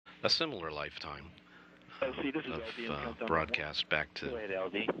a similar lifetime LC, this is LD in countdown. broadcast back to. Go ahead,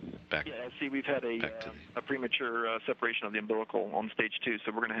 LD. Back. Yeah, LC, we've had a premature separation of the umbilical on stage 2,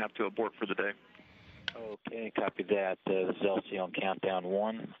 so we're going to have to abort for the day. Okay, copy that. This is LC on countdown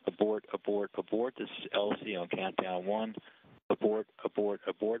 1. Abort, abort, abort. This is LC on countdown 1. Abort, abort,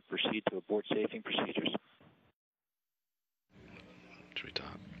 abort. Proceed to abort safing procedures. Tree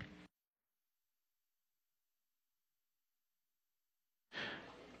top.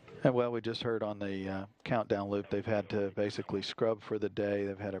 And well, we just heard on the countdown loop, they've had to basically scrub for the day.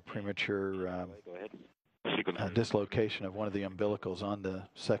 They've had a premature dislocation of one of the umbilicals on the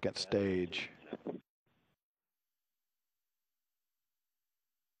second stage.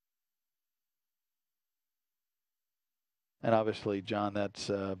 And obviously, John, that's,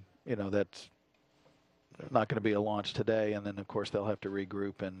 you know, that's not going to be a launch today. And then, of course, they'll have to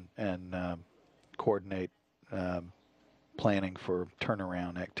regroup and coordinate planning for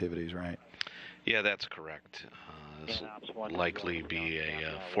turnaround activities, right? Yeah, that's correct. This will likely be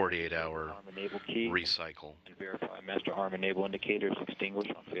a 48-hour recycle. Verify master arm enable indicators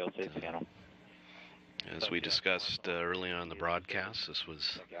extinguished on fail-safe panel. As we discussed early on in the broadcast,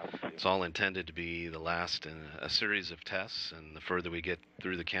 it's all intended to be the last in a series of tests, and the further we get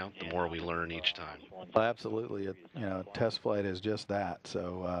through the count, the more we learn each time. Well, absolutely. You know, test flight is just that.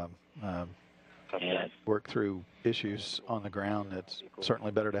 So work through issues on the ground. It's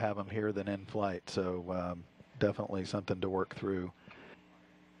certainly better to have them here than in flight. So definitely something to work through.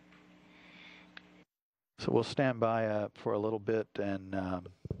 So we'll stand by for a little bit and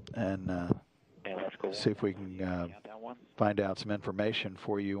see if we can find out some information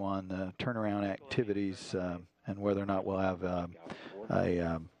for you on the turnaround activities and whether or not we'll have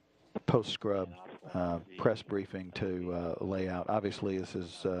a post-scrub press briefing to lay out. Obviously, this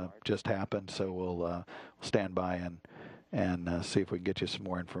has just happened, so we'll stand by and see if we can get you some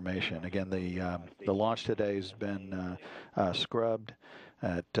more information. Again, the launch today has been scrubbed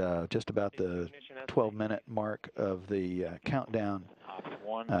at just about the 12-minute mark of the countdown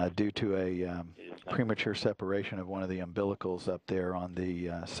due to a premature separation of one of the umbilicals up there on the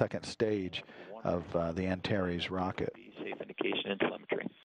second stage of the Antares rocket. Safe indication into